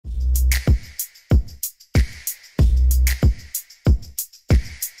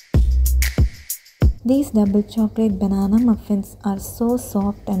These double chocolate banana muffins are so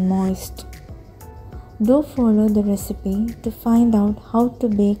soft and moist. Do follow the recipe to find out how to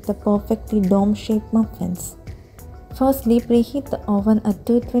bake the perfectly dome-shaped muffins. Firstly, preheat the oven at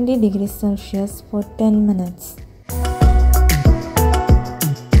 220 degrees Celsius for 10 minutes.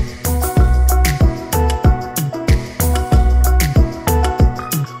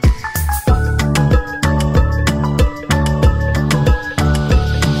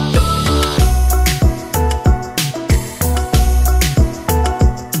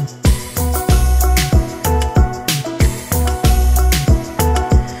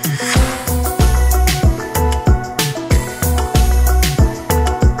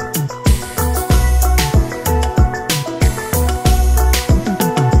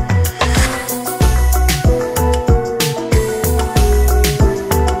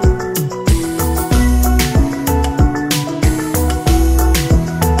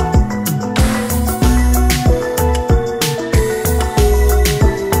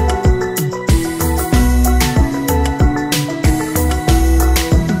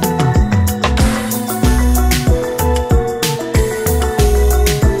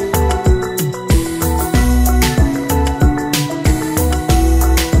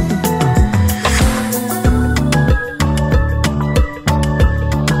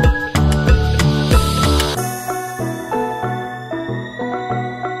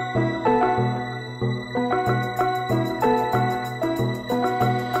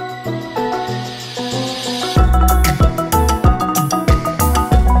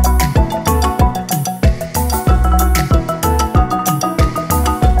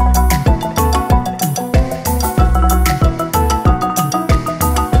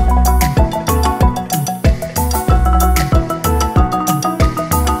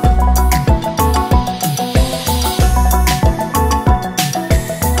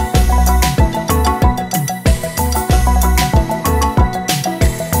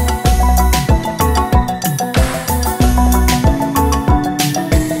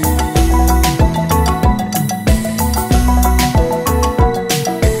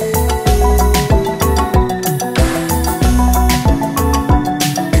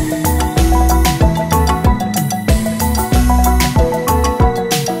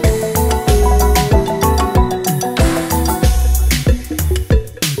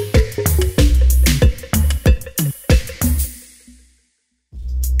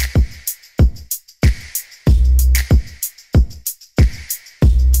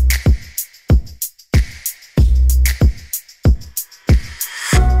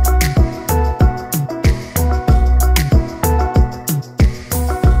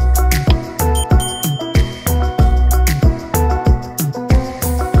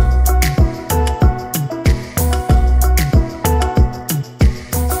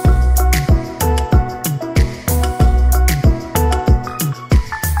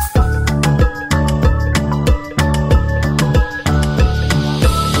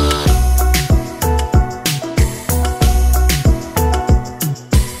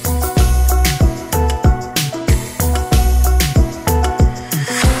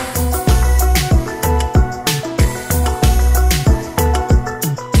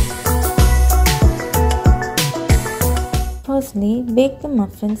 Firstly, bake the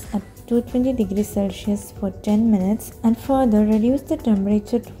muffins at 220 degrees Celsius for 10 minutes and further reduce the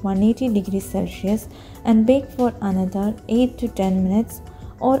temperature to 180 degrees Celsius and bake for another 8 to 10 minutes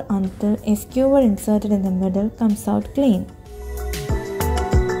or until a skewer inserted in the middle comes out clean.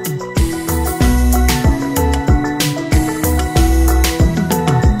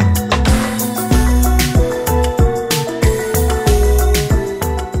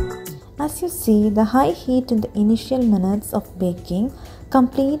 As you see, the high heat in the initial minutes of baking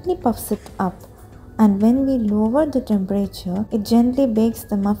completely puffs it up, and when we lower the temperature, it gently bakes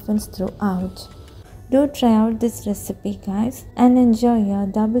the muffins throughout. Do try out this recipe, guys, and enjoy your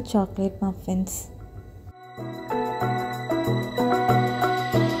double chocolate muffins.